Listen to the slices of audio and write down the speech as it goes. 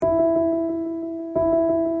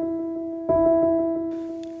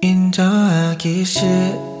인정하기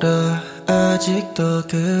싫어 아직도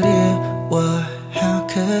그리워 How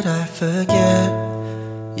could I forget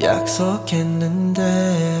약속했는데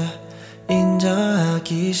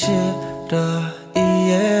인정하기 싫어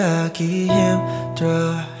이해하기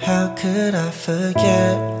힘들어 How could I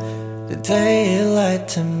forget the day you lied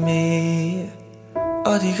to me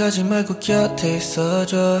어디 가지 말고 곁에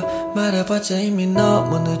있어줘 말해봤자 이미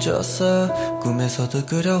너무 늦었어 꿈에서도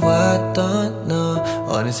그려왔던 너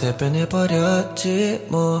어느새 변해버렸지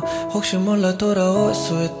뭐 혹시 몰라 돌아올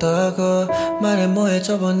수 있다고 말해 뭐해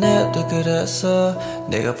저번에도 그랬어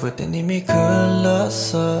내가 볼 땐 이미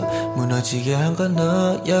글렀어 무너지게 한 건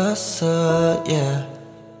너였어 yeah.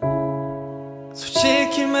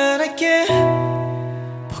 솔직히 말할게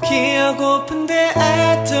포기하고픈데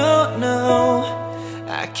I don't know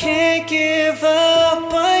I can't give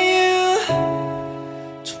up on you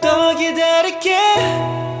좀 더 기다릴게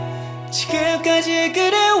지금까지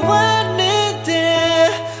그래왔는데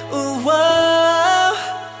우와.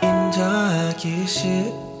 인정하기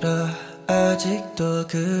싫어 아직도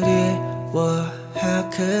그리워 How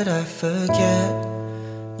could I forget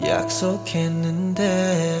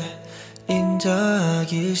약속했는데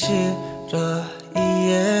인정하기 싫어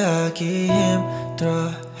이해하기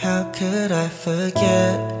힘들어 How could I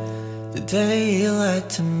forget the day you lied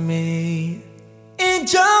to me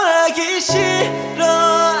인정하기 싫어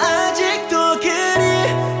아직도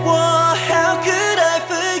그리워 How could I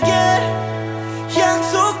forget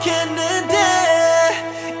약속했는데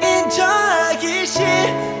인정하기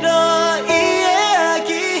싫어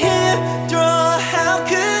이해하기 힘들어 How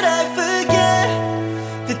could I forget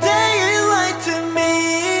the day you lied to me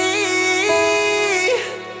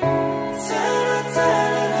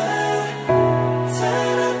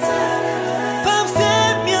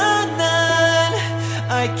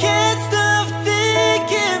I can't stop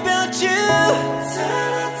thinking about you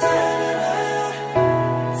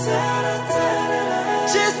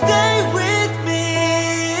Just stay with me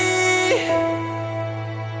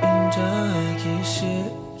인정하기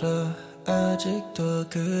싫어 아직도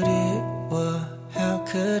그리워 How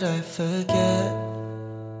could I forget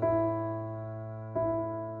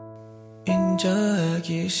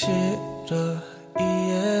인정하기 싫어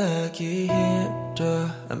이해하기 힘들어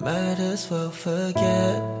I might as well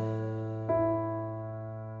forget